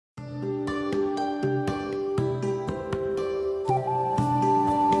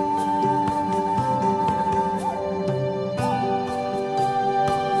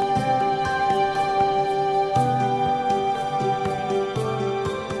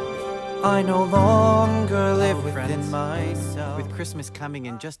I no longer live within myself. With Christmas coming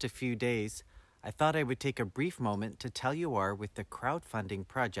in just a few days, I thought I would take a brief moment to tell you our with the crowdfunding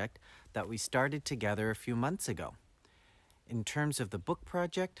project that we started together a few months ago. In terms of the book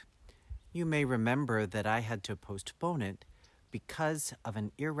project, you may remember that I had to postpone it because of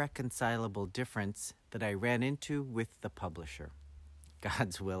an irreconcilable difference that I ran into with the publisher.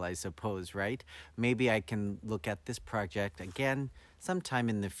 God's will, I suppose, right? Maybe I can look at this project again sometime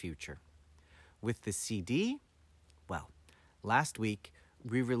in the future. With the CD, well, last week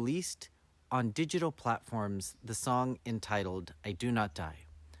we released on digital platforms the song entitled I Do Not Die,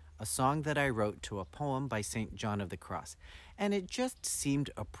 a song that I wrote to a poem by St. John of the Cross, and it just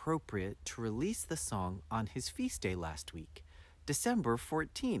seemed appropriate to release the song on his feast day last week, December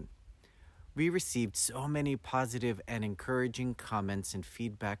 14. We received so many positive and encouraging comments and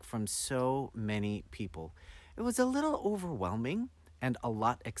feedback from so many people. It was a little overwhelming and a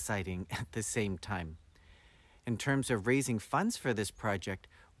lot exciting at the same time. In terms of raising funds for this project,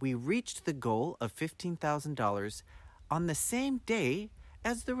 we reached the goal of $15,000 on the same day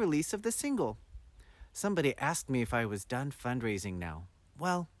as the release of the single. Somebody asked me if I was done fundraising now.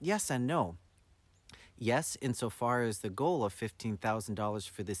 Well, yes and no. Yes, insofar as the goal of $15,000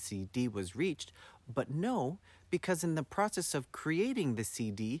 for the CD was reached, but no, because in the process of creating the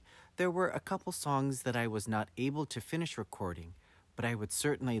CD, there were a couple songs that I was not able to finish recording, but I would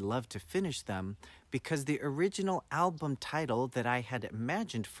certainly love to finish them because the original album title that I had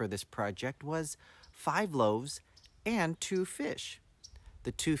imagined for this project was 5 Loaves and 2 Fish.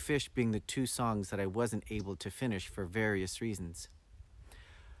 The 2 Fish being the 2 songs that I wasn't able to finish for various reasons.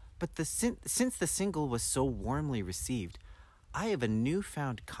 But since the single was so warmly received, I have a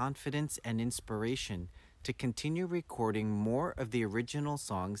newfound confidence and inspiration to continue recording more of the original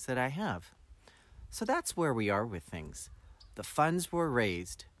songs that I have. So that's where we are with things. The funds were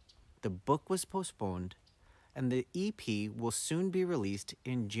raised, the book was postponed, and the EP will soon be released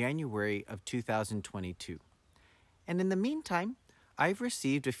in January of 2022. And in the meantime, I've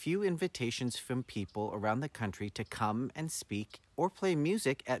received a few invitations from people around the country to come and speak or play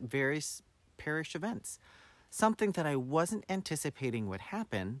music at various parish events, something that I wasn't anticipating would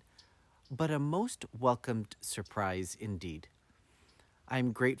happen, but a most welcomed surprise indeed.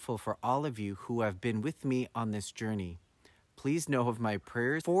 I'm grateful for all of you who have been with me on this journey. Please know of my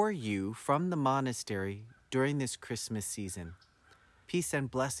prayers for you from the monastery during this Christmas season. Peace and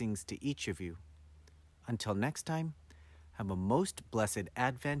blessings to each of you. Until next time, have a most blessed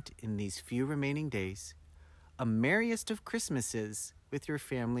Advent in these few remaining days, a merriest of Christmases with your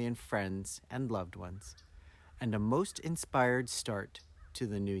family and friends and loved ones, and a most inspired start to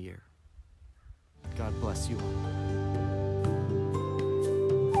the new year. God bless you all.